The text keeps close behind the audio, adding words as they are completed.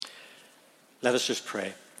Let us just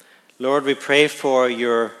pray. Lord, we pray for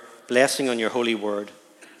your blessing on your holy word.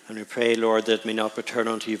 And we pray, Lord, that it may not return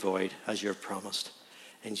unto you void, as you have promised.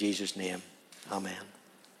 In Jesus' name, amen.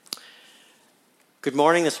 Good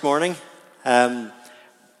morning this morning.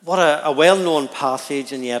 What a well-known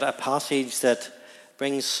passage, and yet a passage that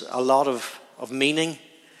brings a lot of meaning,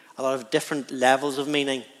 a lot of different levels of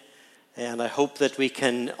meaning. And I hope that we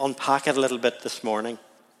can unpack it a little bit this morning.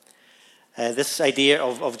 This idea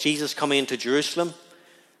of Jesus coming into Jerusalem,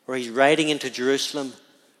 where he's riding into Jerusalem,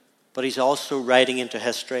 but he's also riding into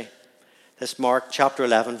history. This Mark chapter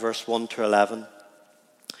 11, verse 1 to 11.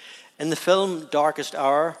 In the film Darkest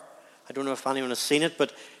Hour, I don't know if anyone has seen it,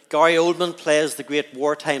 but Gary Oldman plays the great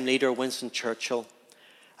wartime leader Winston Churchill.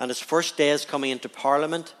 And his first day is coming into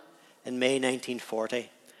Parliament in May 1940,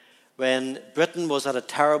 when Britain was at a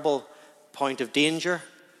terrible point of danger.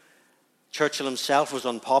 Churchill himself was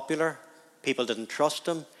unpopular. People didn't trust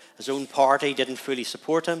him. His own party didn't fully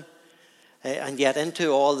support him. And yet into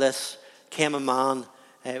all this came a man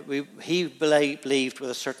he believed with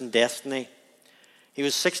a certain destiny. He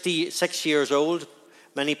was 66 years old.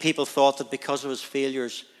 Many people thought that because of his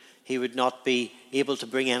failures, he would not be able to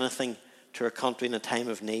bring anything to a country in a time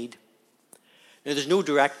of need. Now, there's no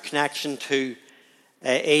direct connection to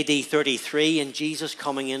AD 33 and Jesus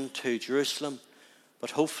coming into Jerusalem, but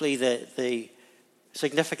hopefully the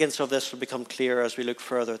significance of this will become clearer as we look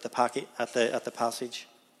further at the passage.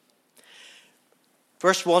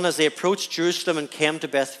 Verse 1, as they approached Jerusalem and came to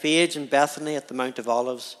Bethphage and Bethany at the Mount of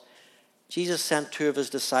Olives, Jesus sent two of his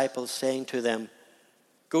disciples, saying to them,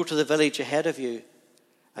 "Go to the village ahead of you,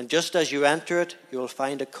 and just as you enter it, you will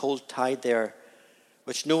find a colt tied there,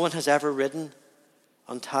 which no one has ever ridden.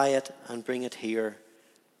 Untie it and bring it here.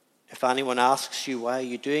 If anyone asks you, 'Why are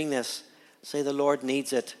you doing this?' say, 'The Lord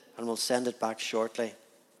needs it, and will send it back shortly.'"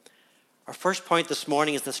 Our first point this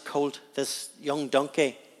morning is this colt, this young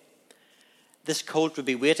donkey. This colt would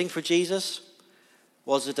be waiting for Jesus.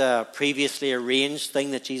 Was it a previously arranged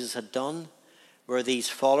thing that Jesus had done? Were these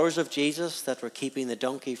followers of Jesus that were keeping the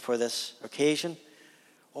donkey for this occasion?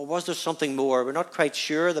 Or was there something more? We're not quite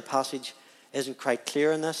sure. The passage isn't quite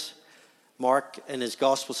clear in this. Mark in his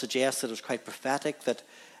gospel suggests that it was quite prophetic, that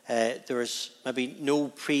there was maybe no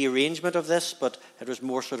pre-arrangement of this, but it was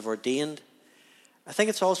more sort of ordained. I think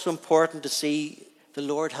it's also important to see the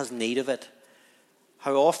Lord has need of it.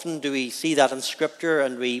 How often do we see that in Scripture,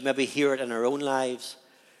 and we maybe hear it in our own lives,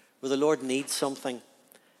 where the Lord needs something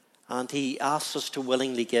and he asks us to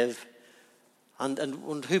willingly give.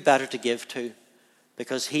 And who better to give to?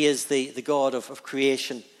 Because he is the God of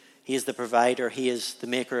creation. He is the provider. He is the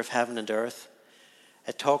maker of heaven and earth.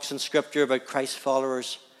 It talks in Scripture about Christ's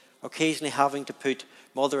followers occasionally having to put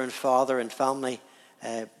mother and father and family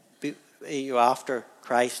after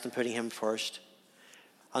Christ and putting him first.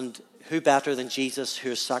 And who better than Jesus, who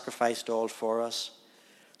has sacrificed all for us?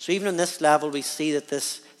 So even on this level, we see that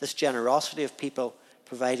this generosity of people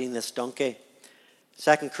providing this donkey.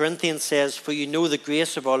 2 Corinthians says, "For you know the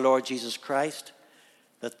grace of our Lord Jesus Christ,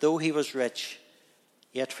 that though he was rich,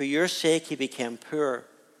 yet for your sake he became poor,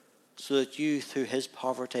 so that you through his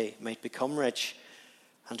poverty might become rich.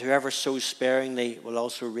 And whoever sows sparingly will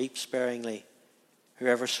also reap sparingly.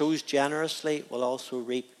 Whoever sows generously will also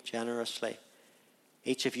reap generously.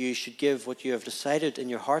 Each of you should give what you have decided in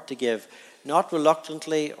your heart to give, not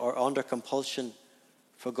reluctantly or under compulsion,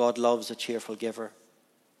 for God loves a cheerful giver."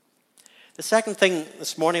 The second thing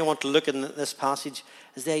this morning I want to look at in this passage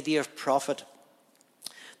is the idea of profit.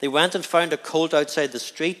 They went and found a colt outside the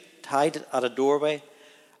street, tied at a doorway.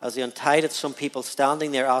 As they untied it, some people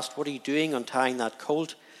standing there asked, "What are you doing untying that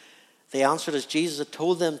colt?" They answered as Jesus had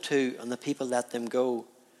told them to, and the people let them go.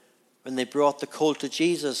 When they brought the colt to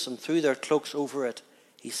Jesus and threw their cloaks over it,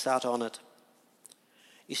 he sat on it.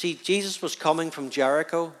 You see, Jesus was coming from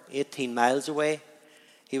Jericho, 18 miles away.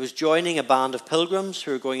 He was joining a band of pilgrims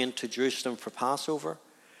who were going into Jerusalem for Passover.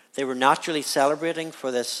 They were naturally celebrating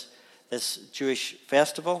for this Jewish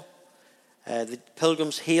festival. The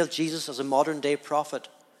pilgrims hailed Jesus as a modern-day prophet.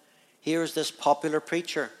 Here is this popular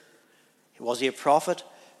preacher. Was he a prophet?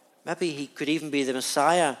 Maybe he could even be the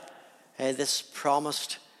Messiah, this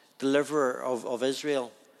promised deliverer of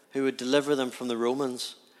Israel, who would deliver them from the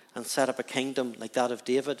Romans and set up a kingdom like that of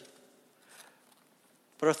David.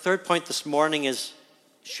 But our third point this morning is,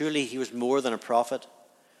 surely he was more than a prophet.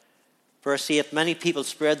 Verse 8, "Many people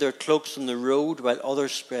spread their cloaks on the road, while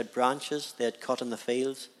others spread branches they had cut in the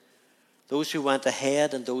fields. Those who went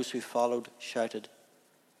ahead and those who followed shouted,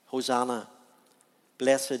 'Hosanna!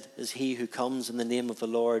 Blessed is he who comes in the name of the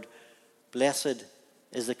Lord. Blessed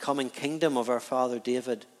is the coming kingdom of our father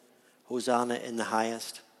David. Hosanna in the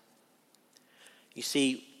highest.'" You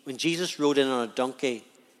see, when Jesus rode in on a donkey,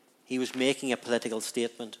 he was making a political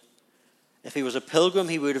statement. If he was a pilgrim,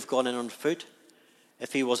 he would have gone in on foot.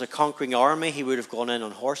 If he was a conquering army, he would have gone in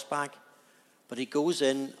on horseback. But he goes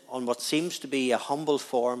in on what seems to be a humble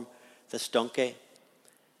form, this donkey.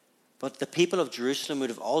 But the people of Jerusalem would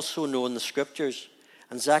have also known the scriptures.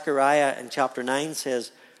 And Zechariah in chapter 9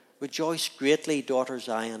 says, "Rejoice greatly, daughter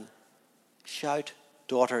Zion. Shout,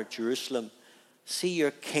 daughter Jerusalem. See,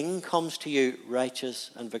 your king comes to you, righteous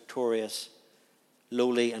and victorious,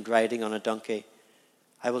 lowly and riding on a donkey.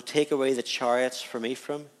 I will take away the chariots from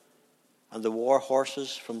Ephraim and the war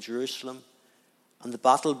horses from Jerusalem, and the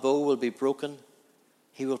battle bow will be broken.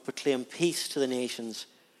 He will proclaim peace to the nations.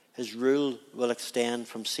 His rule will extend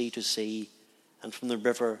from sea to sea and from the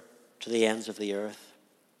river to the ends of the earth."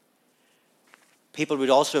 People would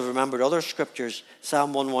also have remembered other scriptures.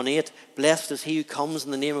 Psalm 118, "Blessed is he who comes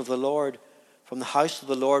in the name of the Lord. From the house of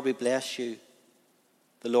the Lord we bless you.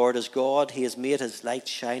 The Lord is God. He has made his light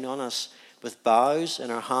shine on us. With boughs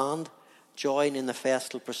in our hand, join in the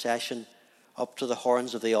festal procession up to the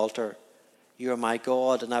horns of the altar. You are my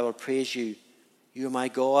God, and I will praise you. You are my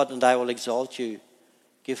God, and I will exalt you.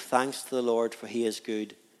 Give thanks to the Lord, for he is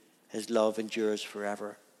good. His love endures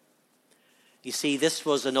forever." You see, this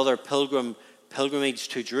was another pilgrimage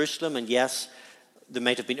to Jerusalem, and yes, there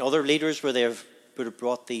might have been other leaders where would have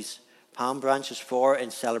brought these palm branches for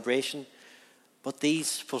in celebration, but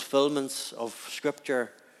these fulfillments of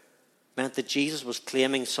Scripture meant that Jesus was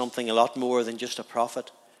claiming something a lot more than just a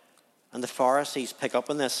prophet. And the Pharisees pick up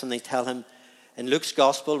on this, and they tell him in Luke's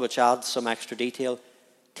Gospel, which adds some extra detail,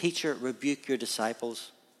 "Teacher, rebuke your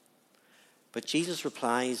disciples." But Jesus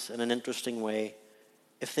replies in an interesting way,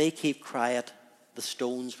 "If they keep quiet, the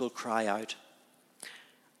stones will cry out."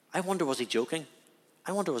 I wonder, was he joking?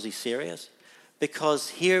 I wonder, was he serious? Because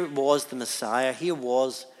here was the Messiah. Here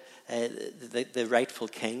was the rightful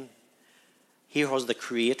king. Here was the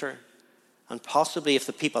Creator. And possibly if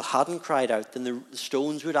the people hadn't cried out, then the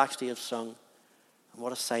stones would actually have sung. And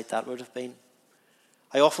what a sight that would have been.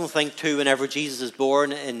 I often think too, whenever Jesus is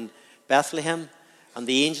born in Bethlehem, and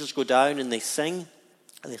the angels go down and they sing,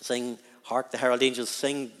 "Hark, the herald angels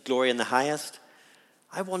sing, glory in the highest."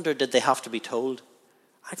 I wonder, did they have to be told?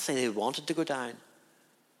 I'd say they wanted to go down.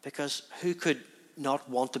 Because who could not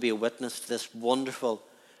want to be a witness to this wonderful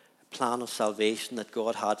plan of salvation that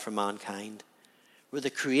God had for mankind, where the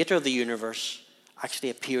Creator of the universe actually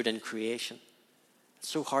appeared in creation? It's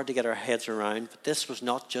so hard to get our heads around, but this was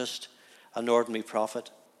not just an ordinary prophet.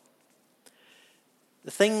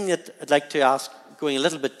 The thing that I'd like to ask, going a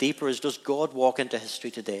little bit deeper, is, does God walk into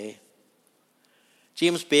history today?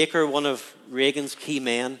 James Baker, one of Reagan's key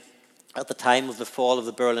men at the time of the fall of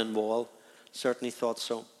the Berlin Wall, certainly thought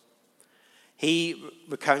so. He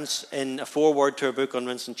recounts in a foreword to a book on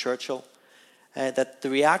Winston Churchill that the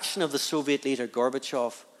reaction of the Soviet leader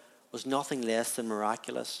Gorbachev was nothing less than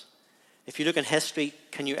miraculous. If you look in history,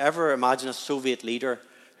 can you ever imagine a Soviet leader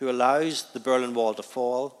who allows the Berlin Wall to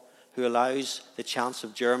fall, who allows the chance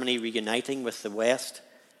of Germany reuniting with the West,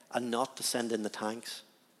 and not to send in the tanks?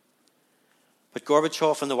 But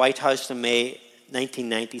Gorbachev in the White House in May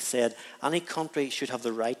 1990 said, "Any country should have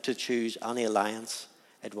the right to choose any alliance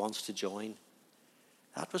it wants to join."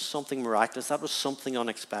 That was something miraculous. That was something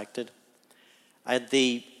unexpected. I had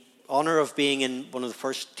the honor of being in one of the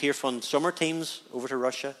first Tier Fund summer teams over to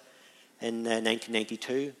Russia in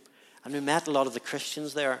 1992. And we met a lot of the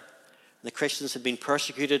Christians there. The Christians had been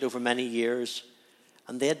persecuted over many years,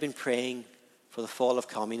 and they had been praying for the fall of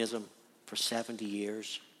communism for 70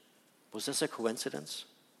 years. Was this a coincidence?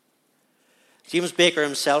 James Baker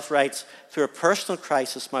himself writes, "Through a personal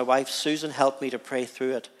crisis, my wife Susan helped me to pray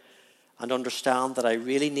through it and understand that I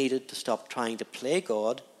really needed to stop trying to play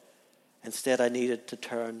God. Instead, I needed to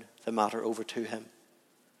turn the matter over to him."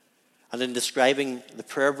 And in describing the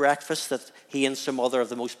prayer breakfast that he and some other of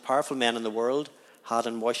the most powerful men in the world had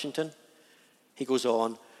in Washington, he goes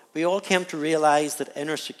on, "We all came to realize that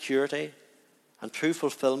inner security and true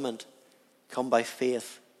fulfillment come by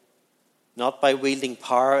faith, not by wielding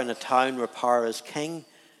power in a town where power is king.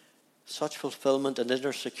 Such fulfillment and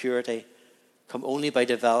inner security come only by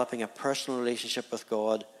developing a personal relationship with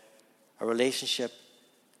God, a relationship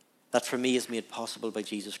that for me is made possible by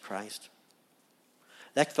Jesus Christ."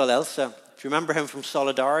 Lech Walesa, if you remember him from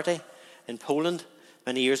Solidarity in Poland,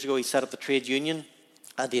 many years ago he set up the trade union,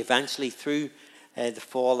 and he eventually, through the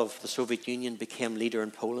fall of the Soviet Union, became leader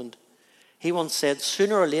in Poland. He once said,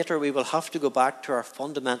 "Sooner or later we will have to go back to our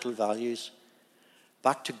fundamental values,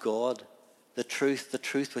 back to God, the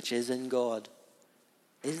truth which is in God."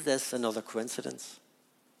 Is this another coincidence?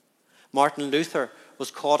 Martin Luther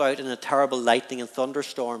was caught out in a terrible lightning and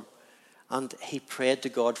thunderstorm, And he prayed to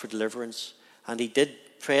God for deliverance. And he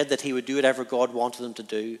prayed that he would do whatever God wanted him to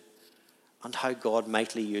do, and how God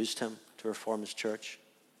mightily used him to reform his church.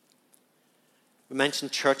 We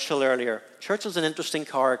mentioned Churchill earlier. Churchill's an interesting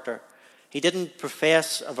character. He didn't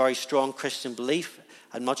profess a very strong Christian belief.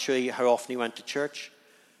 I'm not sure how often he went to church.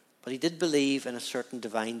 But he did believe in a certain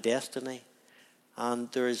divine destiny.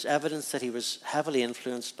 And there is evidence that he was heavily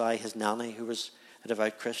influenced by his nanny, who was a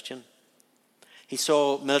devout Christian. He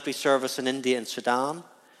saw military service in India and Sudan.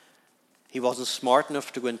 He wasn't smart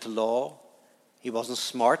enough to go into law. He wasn't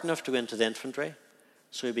smart enough to go into the infantry.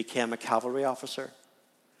 So he became a cavalry officer.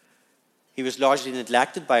 He was largely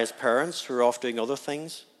neglected by his parents, who were off doing other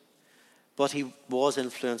things. But he was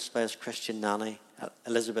influenced by his Christian nanny,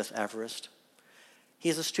 Elizabeth Everest. He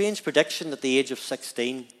has a strange prediction at the age of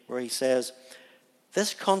 16, where he says,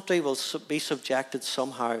 "This country will be subjected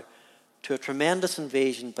somehow to a tremendous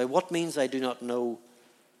invasion, by what means I do not know.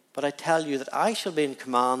 But I tell you that I shall be in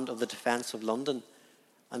command of the defence of London,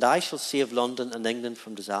 and I shall save London and England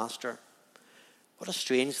from disaster." What a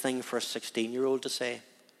strange thing for a 16-year-old to say.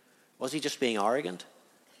 Was he just being arrogant?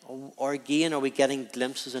 Or again, are we getting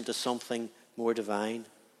glimpses into something more divine?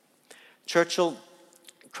 Churchill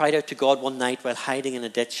cried out to God one night while hiding in a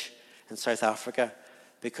ditch in South Africa,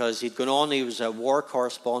 because he'd gone on, he was a war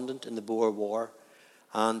correspondent in the Boer War,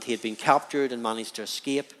 and he had been captured and managed to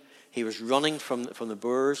escape. He was running from the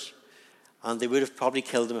Boers, and they would have probably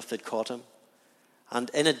killed him if they'd caught him. And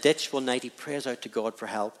in a ditch one night, he prays out to God for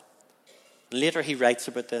help. And later he writes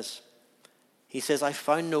about this. He says, "I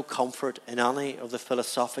found no comfort in any of the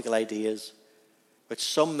philosophical ideas which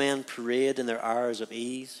some men parade in their hours of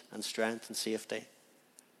ease and strength and safety.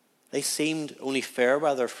 They seemed only fair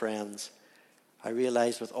weather friends. I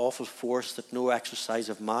realized with awful force that no exercise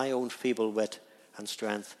of my own feeble wit and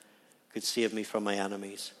strength could save me from my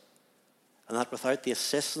enemies, and that without the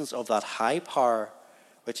assistance of that high power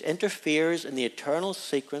which interferes in the eternal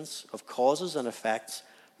sequence of causes and effects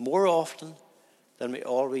more often than we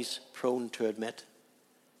always prone to admit,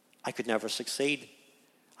 I could never succeed.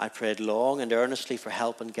 I prayed long and earnestly for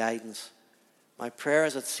help and guidance. My prayer,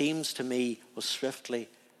 as it seems to me, was swiftly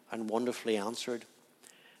and wonderfully answered."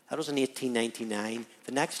 That was in 1899.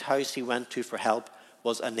 The next house he went to for help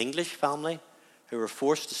was an English family who were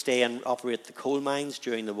forced to stay and operate the coal mines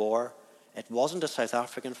during the war. It wasn't a South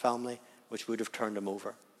African family, which would have turned him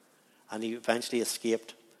over. And he eventually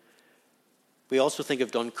escaped. We also think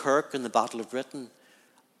of Dunkirk and the Battle of Britain.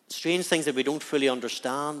 Strange things that we don't fully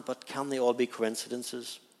understand, but can they all be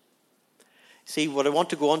coincidences? See, what I want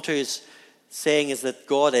to go on to is that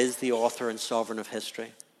God is the author and sovereign of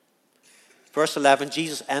history. Verse 11,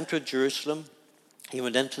 Jesus entered Jerusalem. He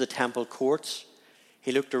went into the temple courts.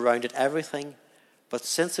 He looked around at everything, but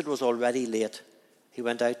since it was already late, he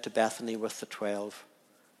went out to Bethany with the 12.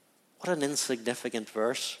 What an insignificant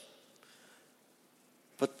verse.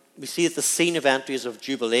 But we see that the scene of entry is of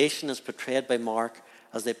jubilation, is portrayed by Mark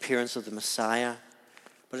as the appearance of the Messiah.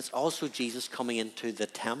 But it's also Jesus coming into the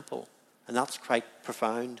temple. And that's quite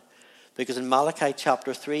profound. Because in Malachi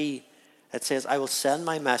chapter 3, it says, "I will send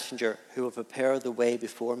my messenger who will prepare the way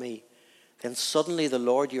before me. Then suddenly the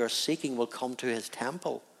Lord you are seeking will come to his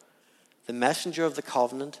temple. The messenger of the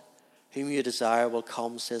covenant, whom you desire, will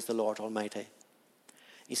come, says the Lord Almighty."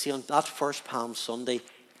 You see, on that first Palm Sunday,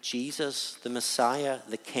 Jesus, the Messiah,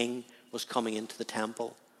 the King, was coming into the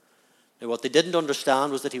temple. Now, what they didn't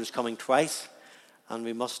understand was that he was coming twice, and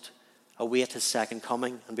we must await his second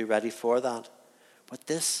coming and be ready for that. But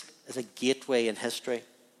this is a gateway in history.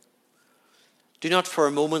 Do not for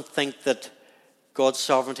a moment think that God's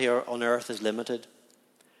sovereignty on earth is limited.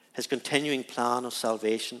 His continuing plan of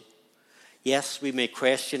salvation. Yes, we may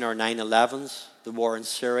question our 9/11s, the war in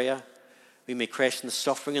Syria. We may question the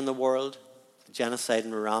suffering in the world, the genocide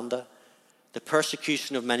in Rwanda, the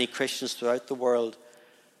persecution of many Christians throughout the world.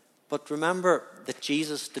 But remember that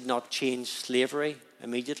Jesus did not change slavery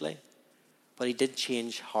immediately, but he did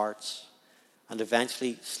change hearts. And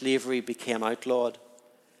eventually slavery became outlawed.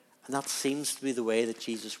 And that seems to be the way that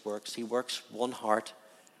Jesus works. He works one heart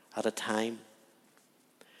at a time.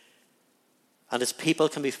 And his people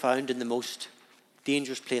can be found in the most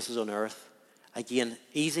dangerous places on earth. Again,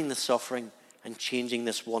 easing the suffering and changing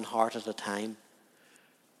this one heart at a time.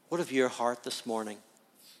 What of your heart this morning?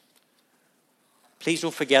 Please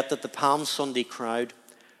don't forget that the Palm Sunday crowd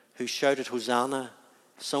who shouted Hosanna,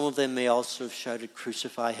 some of them may also have shouted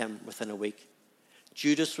crucify him within a week.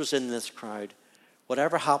 Judas was in this crowd.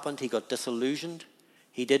 Whatever happened, he got disillusioned.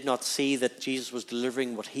 He did not see that Jesus was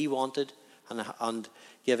delivering what he wanted and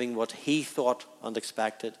giving what he thought and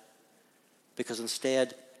expected. Because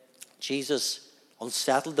instead, Jesus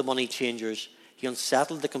unsettled the money changers. He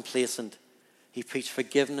unsettled the complacent. He preached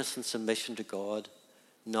forgiveness and submission to God,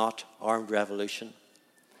 not armed revolution.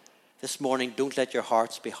 This morning, don't let your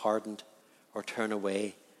hearts be hardened or turn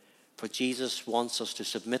away, for Jesus wants us to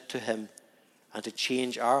submit to him and to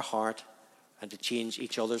change our heart and to change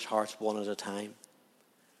each other's hearts one at a time.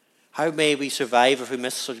 How may we survive if we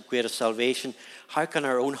miss so great a salvation? How can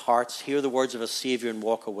our own hearts hear the words of a Saviour and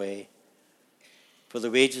walk away? For the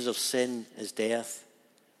wages of sin is death.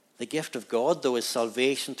 The gift of God, though, is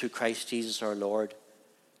salvation through Christ Jesus our Lord.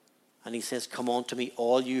 And he says, come unto me,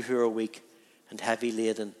 all you who are weak and heavy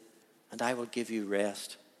laden, and I will give you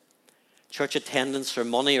rest. Church attendance or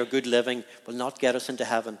money or good living will not get us into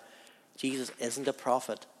heaven. Jesus isn't a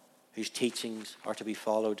prophet whose teachings are to be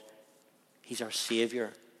followed. He's our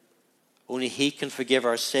Saviour. Only he can forgive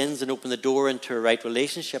our sins and open the door into a right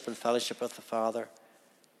relationship and fellowship with the Father.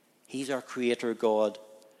 He's our Creator God,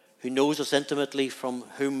 who knows us intimately, from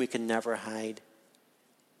whom we can never hide.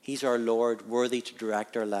 He's our Lord, worthy to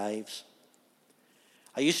direct our lives.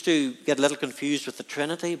 I used to get a little confused with the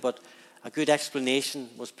Trinity, but a good explanation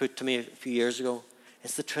was put to me a few years ago.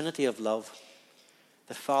 It's the Trinity of love.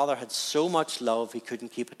 The Father had so much love he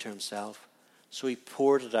couldn't keep it to himself, so he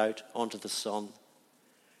poured it out onto the Son.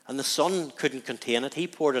 And the Son couldn't contain it. He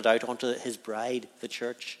poured it out onto his bride, the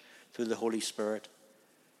church, through the Holy Spirit.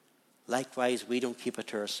 Likewise, we don't keep it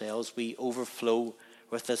to ourselves. We overflow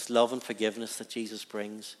with this love and forgiveness that Jesus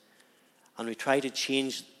brings. And we try to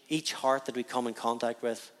change each heart that we come in contact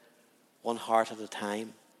with, one heart at a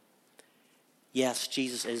time. Yes,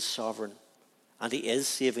 Jesus is sovereign, and he is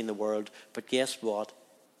saving the world. But guess what?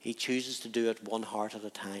 He chooses to do it one heart at a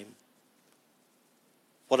time.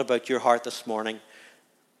 What about your heart this morning?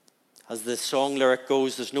 As the song lyric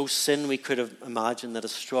goes, there's no sin we could have imagined that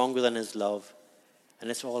is stronger than his love. And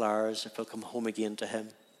it's all ours if we'll come home again to him.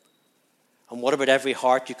 And what about every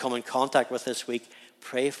heart you come in contact with this week?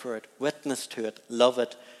 Pray for it, witness to it, love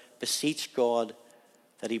it, beseech God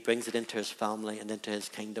that he brings it into his family and into his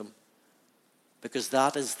kingdom. Because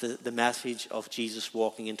that is the message of Jesus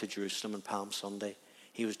walking into Jerusalem on Palm Sunday.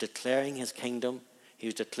 He was declaring his kingdom. He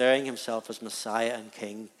was declaring himself as Messiah and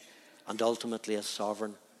King, and ultimately as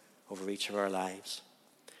sovereign over each of our lives.